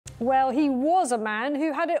Well, he was a man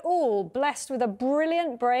who had it all. Blessed with a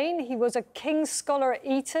brilliant brain, he was a King's Scholar at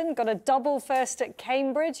Eton, got a double first at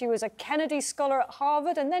Cambridge, he was a Kennedy Scholar at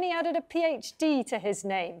Harvard, and then he added a PhD to his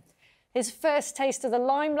name. His first taste of the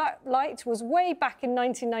limelight was way back in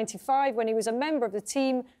 1995 when he was a member of the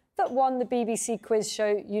team that won the BBC quiz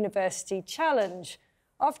show University Challenge.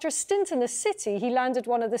 After a stint in the city, he landed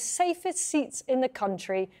one of the safest seats in the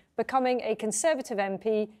country, becoming a Conservative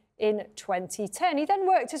MP in 2010. He then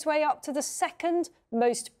worked his way up to the second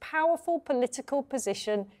most powerful political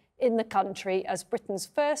position in the country as Britain's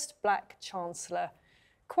first black Chancellor.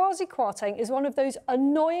 Kwasi Kwarteng is one of those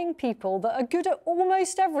annoying people that are good at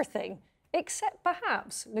almost everything, except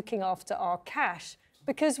perhaps looking after our cash,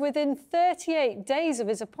 because within 38 days of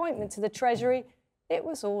his appointment to the Treasury, it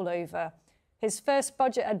was all over. His first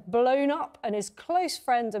budget had blown up and his close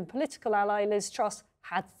friend and political ally Liz Truss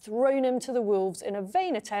had thrown him to the wolves in a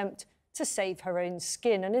vain attempt to save her own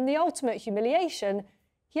skin. And in the ultimate humiliation,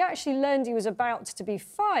 he actually learned he was about to be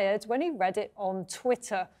fired when he read it on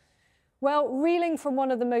Twitter. Well, reeling from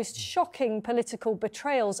one of the most shocking political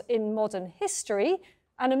betrayals in modern history,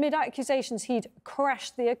 and amid accusations he'd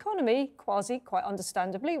crashed the economy, Kwasi, quite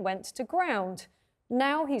understandably, went to ground.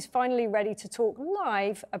 Now he's finally ready to talk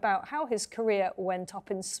live about how his career went up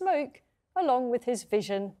in smoke, along with his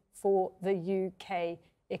vision for the UK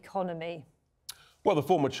economy. Well, the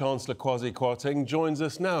former Chancellor Kwasi Kwarteng joins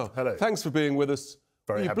us now. Hello. Thanks for being with us.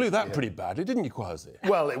 Very you blew that pretty badly, didn't you, Kwasi?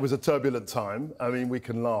 Well, it was a turbulent time. I mean, we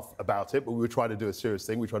can laugh about it, but we were trying to do a serious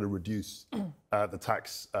thing. We tried to reduce the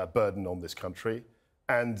tax burden on this country,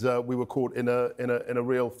 and we were caught in a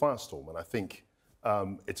real firestorm. And I think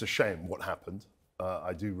it's a shame what happened.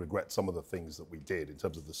 I do regret some of the things that we did in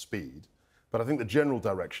terms of the speed, but I think the general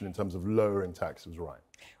direction in terms of lowering tax was right.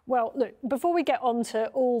 Well, look, before we get on to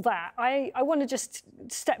all that, I want to just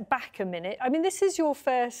step back a minute. I mean, this is your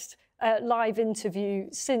first live interview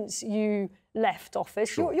since you left office.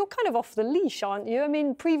 Sure. You're kind of off the leash, aren't you? I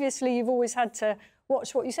mean, previously you've always had to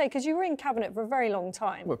watch what you say because you were in Cabinet for a very long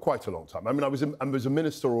time. Well, quite a long time. I mean, I was a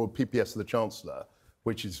minister or PPS of the Chancellor,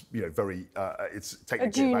 which is, you know, very, it's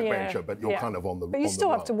technically a backbencher, but you're kind of on the But you still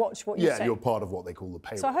have to watch what you say. Yeah, you're part of what they call the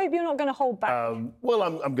payroll. So I hope you're not going to hold back. Well,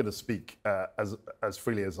 I'm going to speak as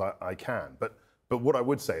freely as I can. But what I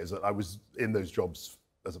would say is that I was in those jobs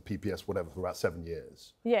as a PPS, whatever, for about 7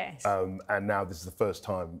 years. Yes. And now this is the first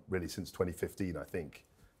time, really, since 2015, I think,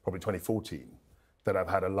 probably 2014, that I've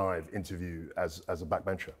had a live interview as a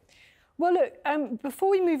backbencher. Well, look,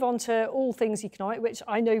 before we move on to all things economic, which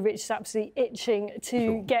I know Rich is absolutely itching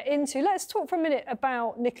to get into, let's talk for a minute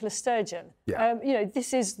about Nicola Sturgeon. Yeah. You know,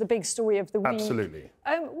 this is the big story of the week. Absolutely.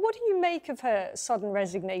 What do you make of her sudden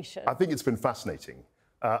resignation? I think it's been fascinating.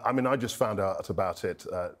 I mean, I just found out about it,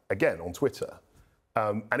 again, on Twitter.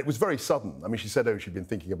 And it was very sudden. I mean, she said, oh, she'd been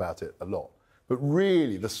thinking about it a lot. But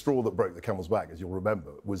really, the straw that broke the camel's back, as you'll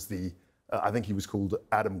remember, was I think he was called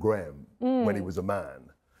Adam Graham when he was a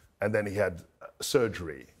man. And then he had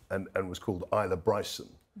surgery and was called Isla Bryson.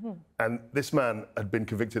 And this man had been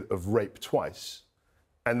convicted of rape twice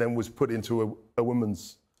and then was put into a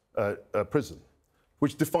women's prison,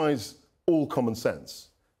 which defies all common sense.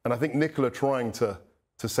 And I think Nicola trying to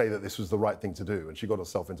say that this was the right thing to do, and she got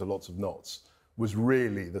herself into lots of knots, was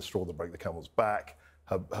really the straw that broke the camel's back.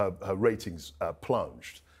 Her ratings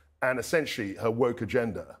plunged. And essentially, her woke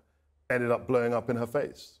agenda ended up blowing up in her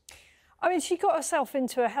face. I mean, she got herself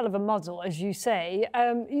into a hell of a muddle, as you say.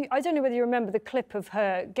 I don't know whether you remember the clip of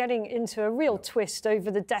her getting into a real twist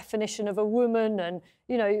over the definition of a woman and,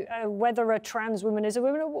 you know, whether a trans woman is a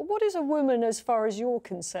woman. What is a woman as far as you're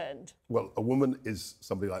concerned? Well, a woman is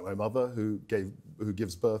somebody like my mother who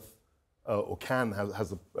gives birth or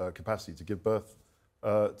has the capacity to give birth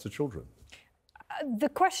to children. The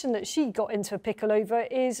question that she got into a pickle over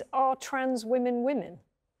is, are trans women women?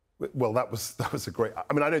 Well, that was a great...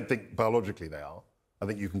 I mean, I don't think biologically they are. I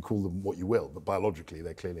think you can call them what you will, but biologically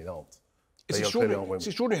they clearly aren't. It's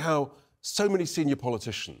extraordinary how so many senior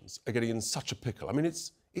politicians are getting in such a pickle. I mean,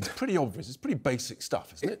 it's pretty obvious. It's pretty basic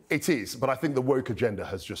stuff, isn't it? It is, but I think the woke agenda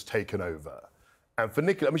has just taken over. And for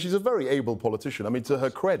Nicola, I mean, she's a very able politician. I mean, to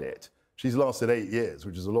her credit, she's lasted 8 years,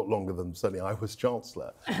 which is a lot longer than certainly I was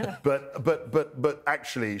Chancellor. but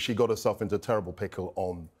actually, she got herself into a terrible pickle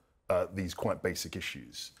on these quite basic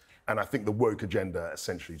issues. And I think the woke agenda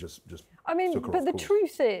essentially just I mean, took her but off the course.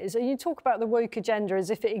 truth is, you talk about the woke agenda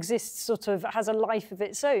as if it exists, sort of has a life of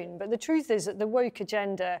its own. But the truth is that the woke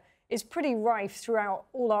agenda is pretty rife throughout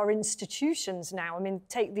all our institutions now. I mean,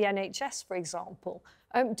 take the NHS, for example.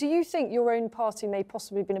 Do you think your own party may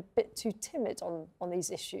possibly have been a bit too timid on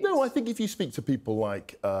these issues? No, I think if you speak to people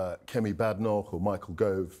like Kemi Badenoch or Michael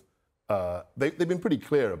Gove, they've been pretty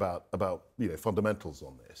clear about fundamentals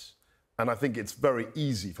on this. And I think it's very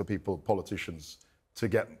easy for politicians, to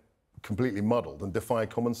get completely muddled and defy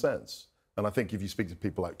common sense. And I think if you speak to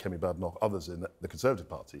people like Kemi Badenoch, others in the Conservative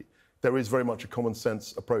Party, there is very much a common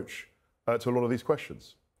sense approach to a lot of these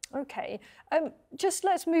questions. OK. Just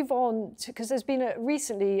let's move on, because there's been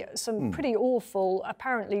recently some pretty awful,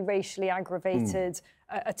 apparently racially aggravated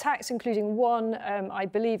attacks, including one, I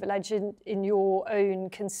believe, alleged in your own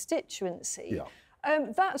constituency. Yeah.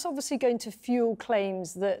 That's obviously going to fuel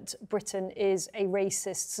claims that Britain is a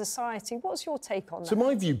racist society. What's your take on that? So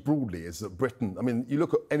my view broadly is that Britain, I mean, you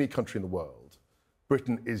look at any country in the world,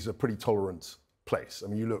 Britain is a pretty tolerant place. I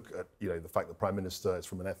mean, you look at, the fact that the Prime Minister is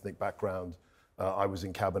from an ethnic background. I was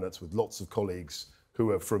in cabinets with lots of colleagues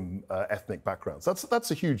who are from ethnic backgrounds.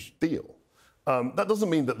 That's a huge deal. That doesn't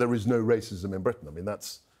mean that there is no racism in Britain. I mean,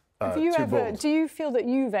 that's do you feel that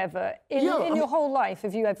you've ever, in your whole life,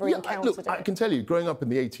 have you ever encountered it? I can tell you, growing up in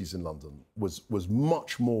the 80s in London was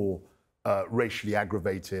much more racially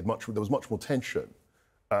aggravated. There was much more tension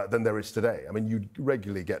than there is today. I mean, you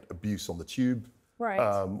regularly get abuse on the tube,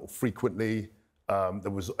 frequently.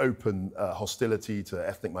 There was open hostility to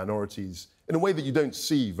ethnic minorities in a way that you don't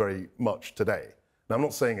see very much today. Now, I'm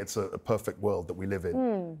not saying it's a perfect world that we live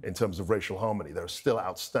in terms of racial harmony. There are still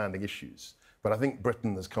outstanding issues. But I think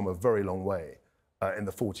Britain has come a very long way in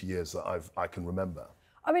the 40 years that I can remember.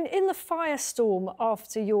 I mean, in the firestorm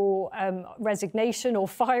after your resignation or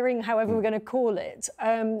firing, however we're going to call it,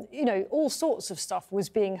 all sorts of stuff was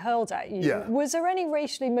being hurled at you. Yeah. Was there any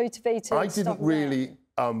racially motivated stuff? I didn't really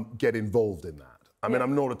get involved in that. I mean,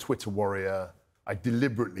 I'm not a Twitter warrior. I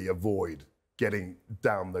deliberately avoid getting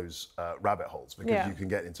down those rabbit holes because you can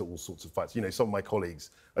get into all sorts of fights. Some of my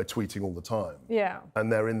colleagues are tweeting all the time. Yeah.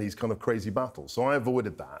 And they're in these kind of crazy battles. So I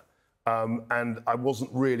avoided that. And I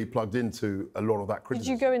wasn't really plugged into a lot of that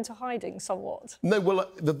criticism. Did you go into hiding somewhat? No, well,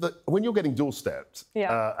 when you're getting doorstepped,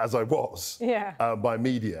 as I was, by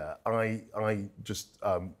media, I just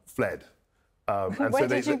fled. Where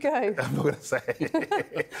did you go? I'm not going to say.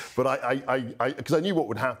 But because I knew what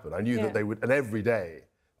would happen. I knew that they would, and every day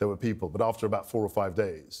there were people, but after about 4 or 5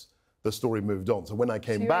 days, the story moved on. So when I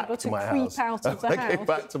came back to my house, came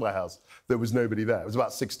back to my house, there was nobody there. It was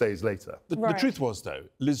about 6 days later. The truth was, though,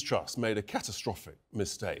 Liz Truss made a catastrophic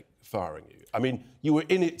mistake firing you. I mean, you were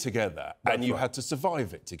in it together, and you had to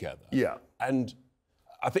survive it together. Yeah. And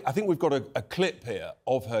I think we've got a clip here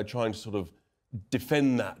of her trying to sort of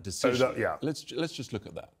defend that decision. Let's just look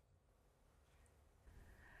at that.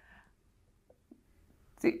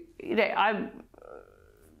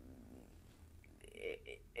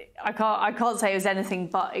 I can't say it was anything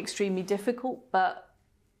but extremely difficult, but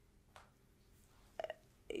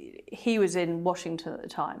he was in Washington at the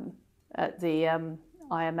time at the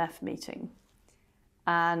IMF meeting,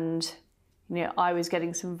 and I was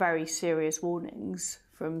getting some very serious warnings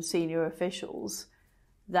from senior officials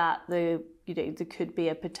that there could be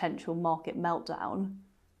a potential market meltdown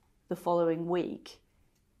the following week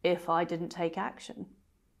if I didn't take action,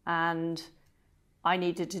 and I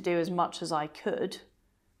needed to do as much as I could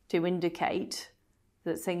to indicate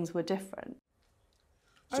that things were different.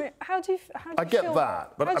 I mean, how do you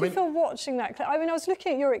feel watching that clip? I mean, I was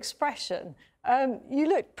looking at your expression. You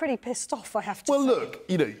looked pretty pissed off, I have to say. Well, look,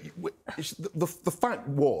 the fact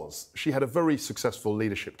was she had a very successful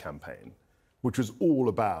leadership campaign, which was all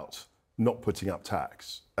about not putting up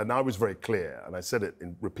tax. And I was very clear, and I said it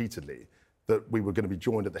repeatedly, that we were going to be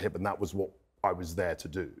joined at the hip, and that was what I was there to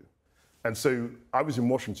do. And so I was in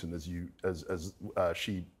Washington, as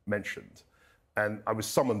she mentioned, and I was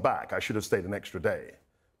summoned back. I should have stayed an extra day.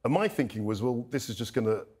 And my thinking was, well, this is just going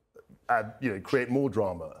to add, create more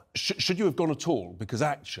drama. Should you have gone at all? Because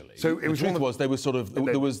actually, so it was the truth was there was sort of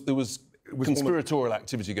there was conspiratorial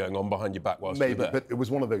activity going on behind your back whilst you were there. But it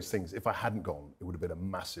was one of those things. If I hadn't gone, it would have been a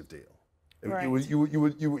massive deal. Right.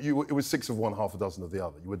 It was 6 of one, half a dozen of the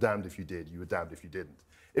other. You were damned if you did. You were damned if you didn't.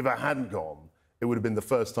 If I hadn't gone, it would have been the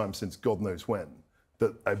first time since God knows when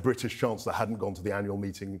that a British Chancellor hadn't gone to the annual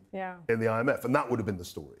meeting in the IMF, and that would have been the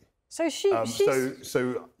story. So it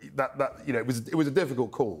was a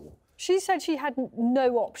difficult call. She said she had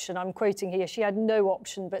no option. I'm quoting here. She had no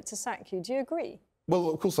option but to sack you. Do you agree? Well,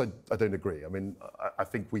 of course, I don't agree. I mean, I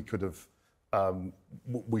think we could have.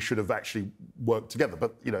 We should have actually worked together,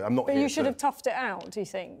 but I'm not. But you should have toughed it out. Do you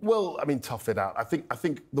think? Well, I mean, tough it out. I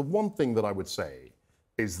think the one thing that I would say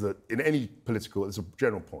is that in any political, as a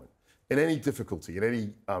general point, in any difficulty, in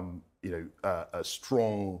any a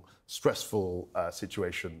strong, stressful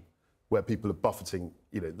situation where people are buffeting,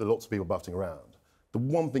 there are lots of people buffeting around. The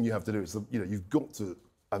one thing you have to do is you've got to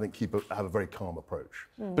have a very calm approach.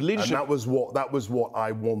 But leadership... And that was what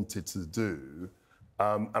I wanted to do.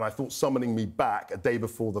 And I thought summoning me back a day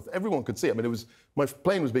before everyone could see. I mean, my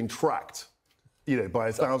plane was being tracked,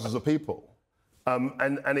 by thousands of people.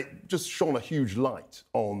 And it just shone a huge light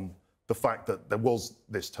on the fact that there was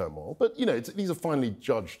this turmoil. But, these are finely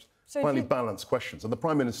judged, finely balanced questions. And the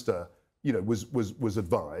Prime Minister, was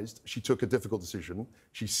advised. She took a difficult decision.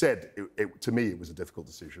 She said, to me, it was a difficult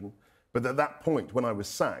decision. But at that point, when I was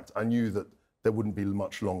sacked, I knew that there wouldn't be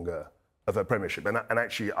much longer of a premiership. And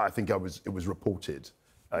actually, I think it was reported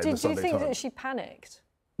in the Sunday Times. Do you think that she panicked?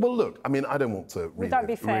 Well, look, I mean, I don't want to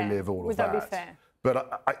relive all of that. Would that be fair?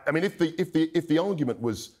 But I mean, if the argument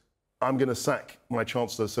was, I'm going to sack my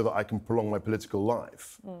Chancellor so that I can prolong my political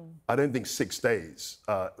life, I don't think 6 days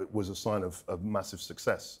was a sign of massive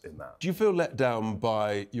success in that. Do you feel let down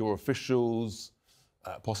by your officials,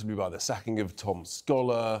 possibly by the sacking of Tom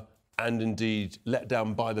Scholar, and indeed let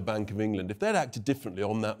down by the Bank of England? If they'd acted differently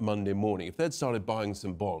on that Monday morning, if they'd started buying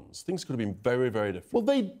some bonds, things could have been very, very different. Well,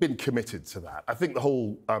 they'd been committed to that. I think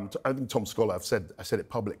I think Tom Scholar, I said it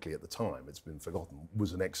publicly at the time, it's been forgotten,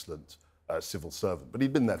 was an excellent civil servant, but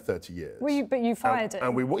he'd been there 30 years. But you fired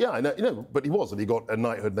him. And yeah, I know, but he was, and he got a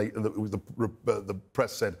knighthood. The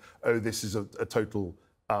press said, "Oh, this is a total,"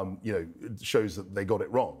 it shows that they got it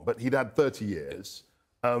wrong. But he'd had 30 years,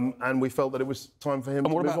 and we felt that it was time for him to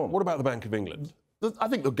move on. What about the Bank of England? I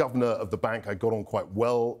think the governor of the bank, I got on quite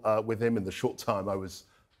well with him in the short time I was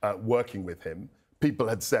working with him. People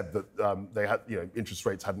had said that they had, interest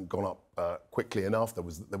rates hadn't gone up quickly enough. There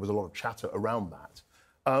was a lot of chatter around that.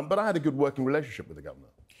 But I had a good working relationship with the governor.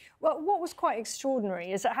 Well, what was quite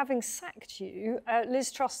extraordinary is that having sacked you,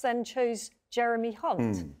 Liz Truss then chose Jeremy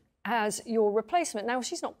Hunt as your replacement. Now,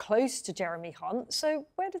 she's not close to Jeremy Hunt, so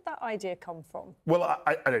where did that idea come from? Well,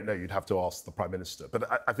 I don't know. You'd have to ask the Prime Minister.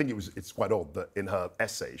 But I think it's quite odd that in her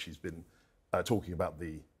essay she's been talking about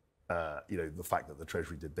the fact that the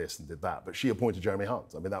Treasury did this and did that. But she appointed Jeremy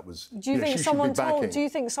Hunt. I mean, that was... Do you think someone told her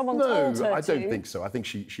to? No, I don't think so. I think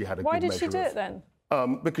she had a good measure of... Why did she do it then?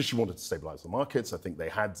 Because she wanted to stabilise the markets. I think they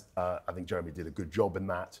had. I think Jeremy did a good job in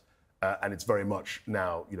that, and it's very much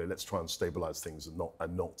now. Let's try and stabilise things and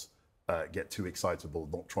not get too excitable,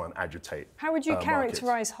 not try and agitate. How would you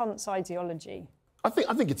characterise Hunt's ideology? I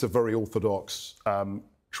think it's a very orthodox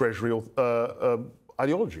Treasury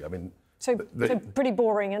ideology. I mean, so pretty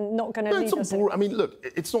boring and not going to leave us. I mean, look,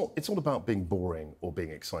 it's not about being boring or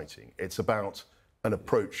being exciting. It's about an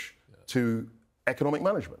approach to economic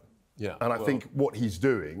management. Yeah, and I think what he's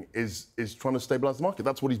doing is trying to stabilise the market.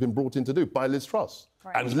 That's what he's been brought in to do by Liz Truss.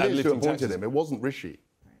 Right. And it was Liz who appointed him. It wasn't Rishi.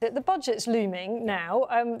 The budget's looming now.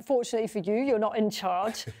 Fortunately for you, you're not in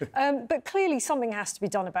charge. But clearly something has to be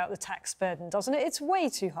done about the tax burden, doesn't it? It's way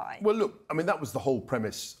too high. Well, look, I mean, that was the whole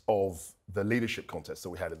premise of the leadership contest that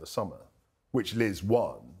we had in the summer, which Liz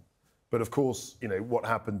won. But of course, what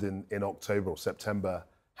happened in October or September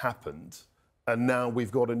happened. And now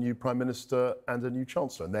we've got a new Prime Minister and a new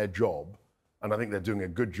Chancellor, and their job, and I think they're doing a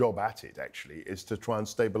good job at it, actually, is to try and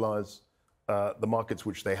stabilise the markets,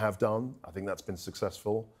 which they have done. I think that's been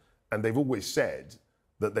successful. And they've always said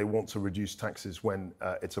that they want to reduce taxes when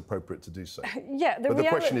it's appropriate to do so. Yeah, but the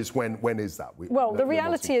question is, when is that? The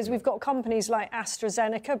reality is we've got companies like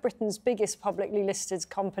AstraZeneca, Britain's biggest publicly listed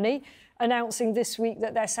company, announcing this week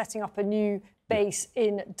that they're setting up a new base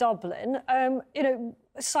in Dublin.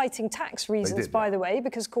 Citing tax reasons, by the way,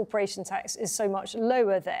 because corporation tax is so much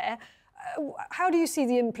lower there. How do you see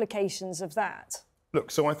the implications of that?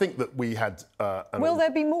 Look, so I think that we had... Will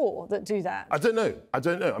there be more that do that? I don't know.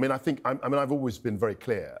 I mean, I've always been very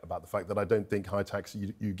clear about the fact that I don't think high tax,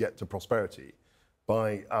 you get to prosperity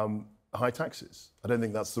by high taxes. I don't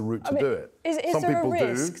think that's the route to do it. Is there a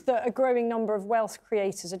risk that a growing number of wealth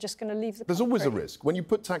creators are just going to leave the country? There's always a risk. When you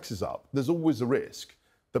put taxes up, there's always a risk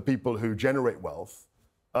that people who generate wealth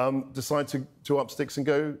decide to up sticks and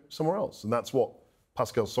go somewhere else. And that's what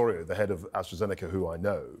Pascal Soriot, the head of AstraZeneca, who I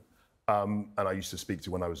know, and I used to speak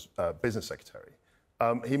to when I was business secretary,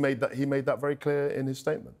 he made that very clear in his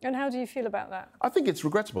statement. And how do you feel about that? I think it's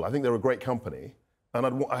regrettable. I think they're a great company,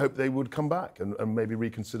 and I hope they would come back and maybe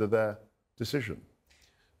reconsider their decision.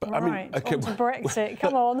 But I mean, okay, on to Brexit.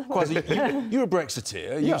 Come on. Kwasi, you're a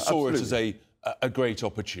Brexiteer. You saw absolutely. it as a great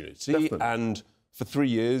opportunity. Definitely. And for 3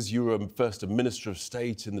 years, you were first a Minister of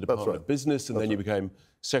State in the Department of Business, and then you became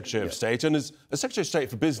Secretary of State. And as a Secretary of State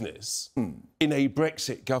for Business in a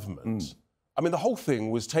Brexit government, I mean, the whole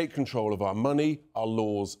thing was take control of our money, our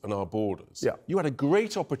laws and our borders. Yeah. You had a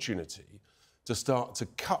great opportunity to start to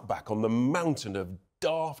cut back on the mountain of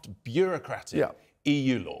daft, bureaucratic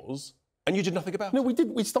EU laws, and you did nothing about it. No, we did.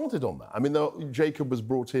 We started on that. I mean, Jacob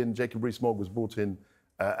Rees-Mogg was brought in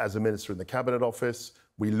as a minister in the Cabinet Office.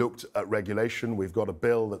 We looked at regulation. We've got a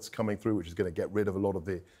bill that's coming through which is going to get rid of a lot of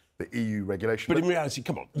the EU regulation. But in reality,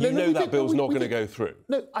 come on, you know that bill's not going to go through.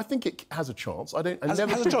 No, I think it has a chance. I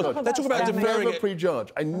never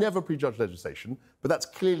prejudge. I never prejudge legislation, but that's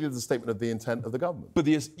clearly the statement of the intent of the government. But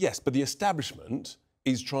the establishment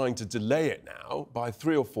is trying to delay it now by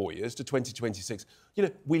 3 or 4 years to 2026. You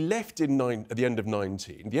know, we left at the end of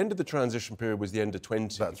 19. The end of the transition period was the end of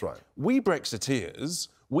 20. That's right. We Brexiteers,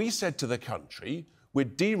 we said to the country,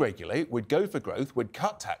 we'd deregulate, we'd go for growth, we'd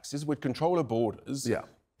cut taxes, we'd control our borders. Yeah.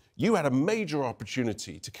 You had a major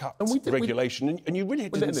opportunity to cut regulation, and you really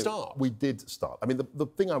didn't start. We did start. I mean, the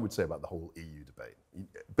thing I would say about the whole EU debate,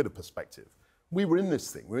 a bit of perspective, we were in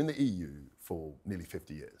this thing, we were in the EU for nearly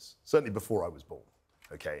 50 years, certainly before I was born,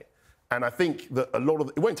 OK? And I think that a lot of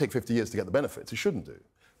it won't take 50 years to get the benefits, it shouldn't do.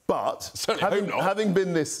 But having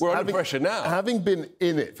been this... We're under pressure now. Having been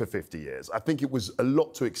in it for 50 years, I think it was a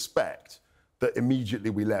lot to expect that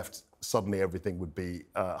immediately we left, suddenly everything would be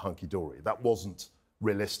hunky-dory. That wasn't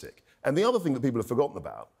realistic. And the other thing that people have forgotten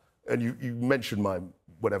about, and you mentioned my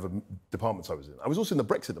whatever departments I was in, I was also in the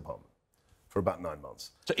Brexit department for about 9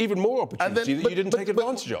 months. So even more opportunity that you didn't take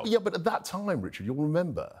advantage of. Yeah, but at that time, Richard, you'll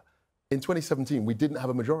remember, in 2017, we didn't have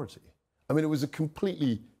a majority. I mean, it was a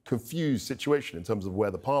completely confused situation in terms of where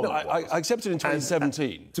the parliament was. I accepted in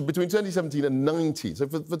 2017. Between 2017 and 19, so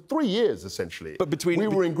for 3 years, essentially, we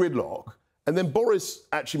were in gridlock. And then Boris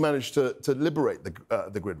actually managed to liberate the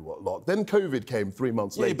gridlock. Then COVID came 3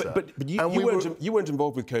 months later. But you weren't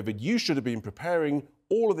involved with COVID. You should have been preparing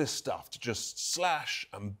all of this stuff to just slash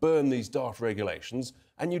and burn these daft regulations,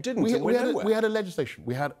 and you didn't. We had a legislation.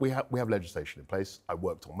 We have legislation in place. I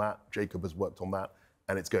worked on that. Jacob has worked on that.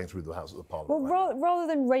 And it's going through the House of the Parliament. Well, rather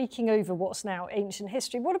than raking over what's now ancient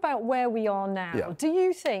history, what about where we are now? Yeah. Do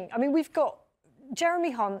you think... I mean, we've got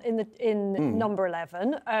Jeremy Hunt in number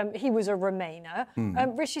 11. He was a Remainer.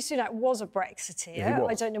 Rishi Sunak was a Brexiteer. Yeah,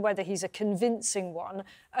 I don't know whether he's a convincing one.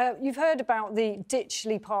 You've heard about the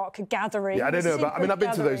Ditchley Park gatherings. Yeah, I don't know about... I mean, I've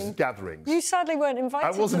been to those gatherings. You sadly weren't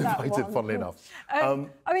invited to that one. I wasn't invited, funnily enough.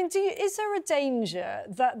 I mean, is there a danger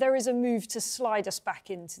that there is a move to slide us back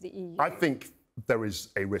into the EU? I think there is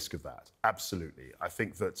a risk of that, absolutely. I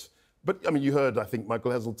think that... But, I mean, you heard, I think,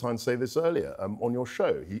 Michael Heseltine say this earlier on your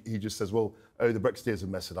show. He just says, well, oh, the Brexiteers have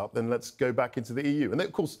messed it up, then let's go back into the EU. And they,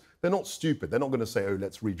 of course, they're not stupid. They're not going to say, oh,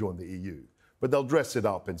 let's rejoin the EU. But they'll dress it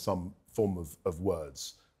up in some form of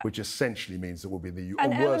words, which essentially means that we'll be in the EU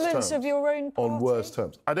and on worse terms. elements of your own party? On worse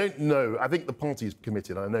terms. I don't know. I think the party is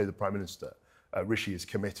committed. I know the Prime Minister, Rishi, is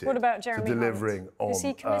committed what about Jeremy to delivering on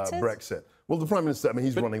Brexit. Well, the Prime Minister, I mean,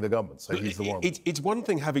 he's running the government, so he's the one. It's one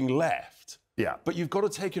thing having left, yeah, but you've got to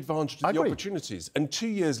take advantage of the opportunities. And 2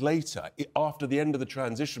 years later, after the end of the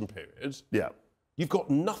transition period, yeah, you've got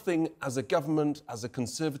nothing as a government, as a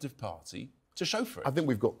Conservative party, to show for it. I think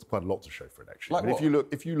we've got quite a lot to show for it, actually. Like I mean,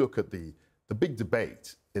 if you look at the big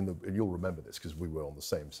debate, and you'll remember this because we were on the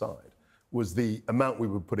same side, was the amount we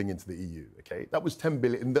were putting into the EU, OK? That was 10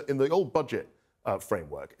 billion. In the old budget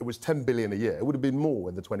framework, it was 10 billion a year. It would have been more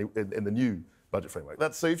in the new budget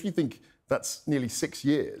framework. So if you think that's nearly 6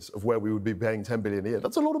 years of where we would be paying 10 billion a year,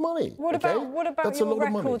 that's a lot of money. What about your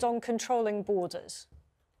record on controlling borders?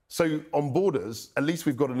 So on borders, at least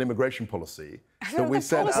we've got an immigration policy that we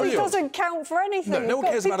said... The policy doesn't count for anything. No one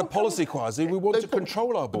cares about a policy, Kwasi. We want to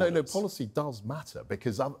control our borders. No, policy does matter,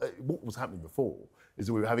 because what was happening before is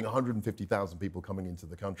that we were having 150,000 people coming into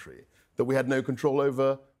the country that we had no control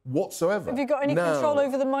over whatsoever. Have you got any control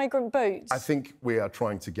over the migrant boats? I think we are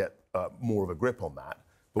trying to get more of a grip on that.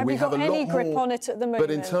 But we have any grip on it at the moment?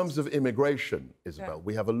 But in terms of immigration, Isabel,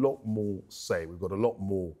 we have a lot more say. We've got a lot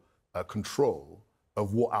more control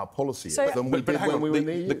of what our policy is than we did when we were in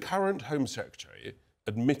the EU. The current Home Secretary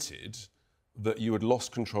admitted that you had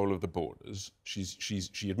lost control of the borders.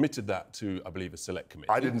 She admitted that to, I believe, a select committee.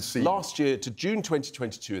 I didn't see... Last year, to June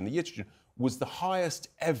 2022, in the year to June, was the highest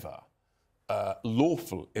ever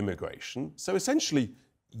lawful immigration. So essentially,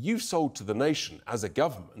 you've sold to the nation as a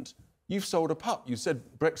government, you've sold a pup. You said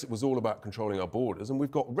Brexit was all about controlling our borders, and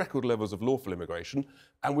we've got record levels of lawful immigration,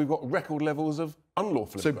 and we've got record levels of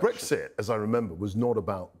unlawful immigration. So Brexit, as I remember, was not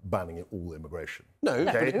about banning all immigration. No,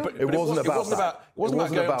 okay? but it wasn't about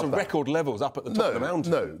going up to record levels up at the top of the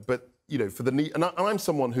mountain. No, but, you know, for the need... And I'm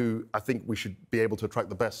someone who I think we should be able to attract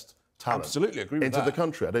the best talent Absolutely, agree with into that. the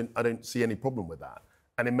country. I don't see any problem with that.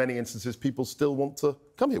 And in many instances, people still want to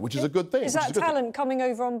come here, which is a good thing. Is that talent coming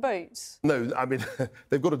over on boats? No, I mean,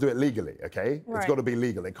 they've got to do it legally, OK? Right. It's got to be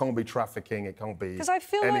legal. It can't be trafficking. It can't be Because I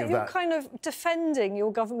feel like you're kind of defending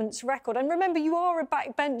your government's record. And remember, you are a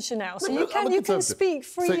backbencher now, so you can speak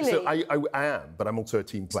freely. So I am, but I'm also a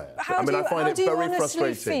team player. How do you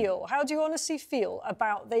honestly feel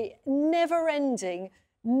about the never-ending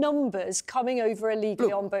numbers coming over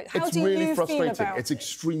illegally on boats? How do you feel about it? It's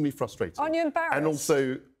extremely frustrating. Aren't you embarrassed? And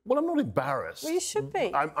also, well, I'm not embarrassed. Well, you should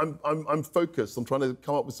be. I'm focused on trying to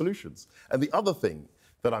come up with solutions. And the other thing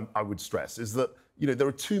that I would stress is that, you know, there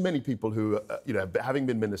are too many people who, you know, having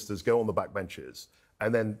been ministers, go on the backbenches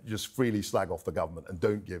and then just freely slag off the government and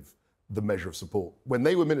don't give the measure of support. When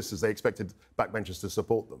they were ministers, they expected backbenchers to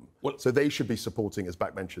support them. Well, so they should be supporting as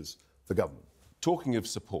backbenchers the government. Talking of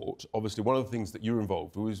support, obviously one of the things that you were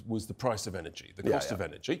involved with was the price of energy, the cost of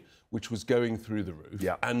energy, which was going through the roof.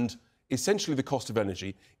 Yeah. And essentially the cost of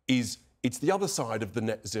energy it's the other side of the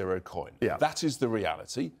net zero coin. Yeah. That is the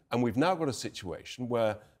reality. And we've now got a situation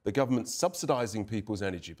where the government's subsidising people's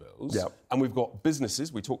energy bills. Yeah. And we've got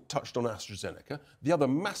businesses, we touched on AstraZeneca. The other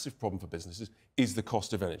massive problem for businesses is the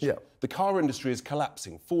cost of energy. Yeah. The car industry is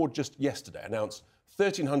collapsing. Ford just yesterday announced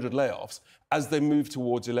 1,300 layoffs as they move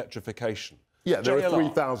towards electrification. Yeah, there are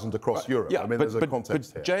 3,000 across Europe. Yeah, I mean, there's a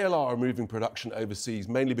context here. JLR are moving production overseas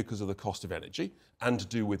mainly because of the cost of energy and to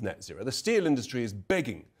do with net zero. The steel industry is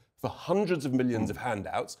begging for hundreds of millions of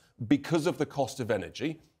handouts because of the cost of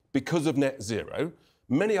energy, because of net zero.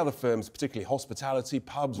 Many other firms, particularly hospitality,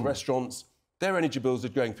 pubs, restaurants, their energy bills are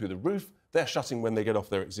going through the roof. They're shutting when they get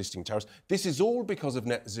off their existing tariffs. This is all because of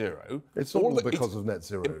net zero. It's all because of net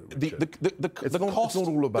zero.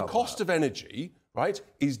 The cost of energy, right,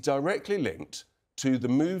 is directly linked to the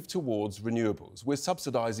move towards renewables. We're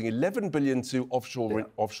subsidising 11 billion to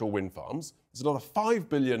offshore wind farms. There's another 5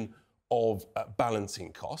 billion of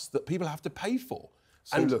balancing costs that people have to pay for.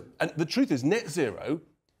 And the truth is, net zero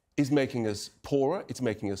is making us poorer. It's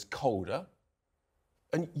making us colder.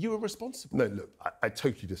 And you are responsible. No, look, I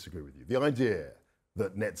totally disagree with you. The idea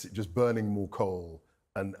that just burning more coal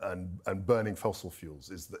and burning fossil fuels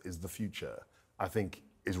is the future, I think,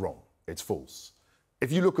 is wrong. It's false.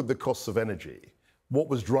 If you look at the costs of energy, what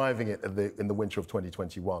was driving it in the winter of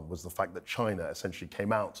 2021 was the fact that China essentially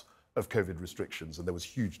came out of COVID restrictions and there was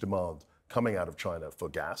huge demand coming out of China for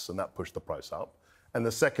gas, and that pushed the price up. And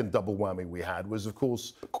the second double whammy we had was, of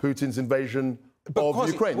course, Putin's invasion of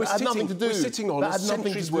Ukraine. We're sitting on a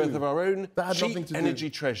century's worth of our own cheap energy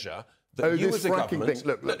treasure that you as a government...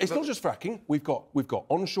 Look, it's not just fracking. We've got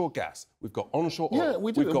onshore gas. We've got onshore oil. Yeah,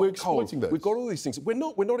 we do. We've got we're exploiting coal. those. We've got all these things. We're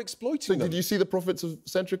not exploiting them. Did you see the profits of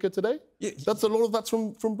Centrica today? Yeah, that's a lot of that's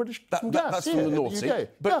from British gas. That's from the North Sea.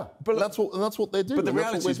 But that's what they do. But the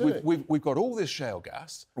reality is we've got all this shale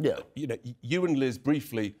gas. Yeah. You know, you and Liz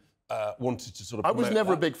briefly wanted to sort of. I was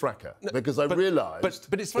never a big fracker because I realised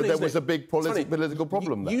that there was a big political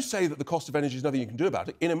problem there. You say that the cost of energy is nothing you can do about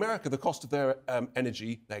it. In America, the cost of their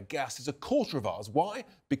energy, their gas, is a quarter of ours. Why?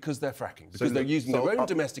 Because they're fracking. Because they're using their own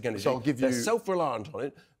domestic energy. So they're self-reliant on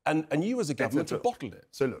it, and you as a government have bottled it.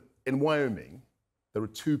 So look, in Wyoming, there are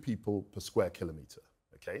 2 people per square kilometre.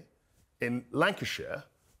 Okay, in Lancashire,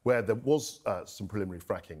 where there was some preliminary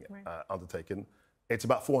fracking undertaken, it's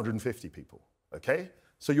about 450 people. Okay.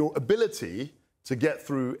 So your ability to get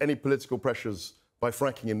through any political pressures by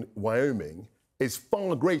fracking in Wyoming is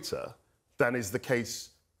far greater than is the case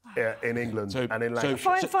in England and in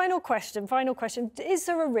Lancashire. Final question. Is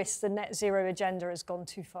there a risk the net zero agenda has gone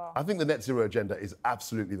too far? I think the net zero agenda is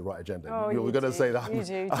absolutely the right agenda. Oh, You're going to say that. You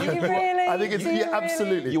do. Do you really? I think it's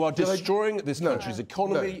absolutely. You are destroying this country's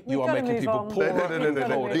economy. You are making people poorer.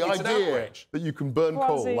 No. The idea that you can burn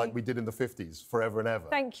coal like we did in the 50s forever and ever.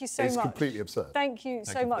 Thank you so much. It's completely absurd. Thank you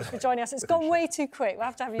so much for joining us. It's gone way too quick. We'll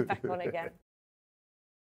have to have you back on again.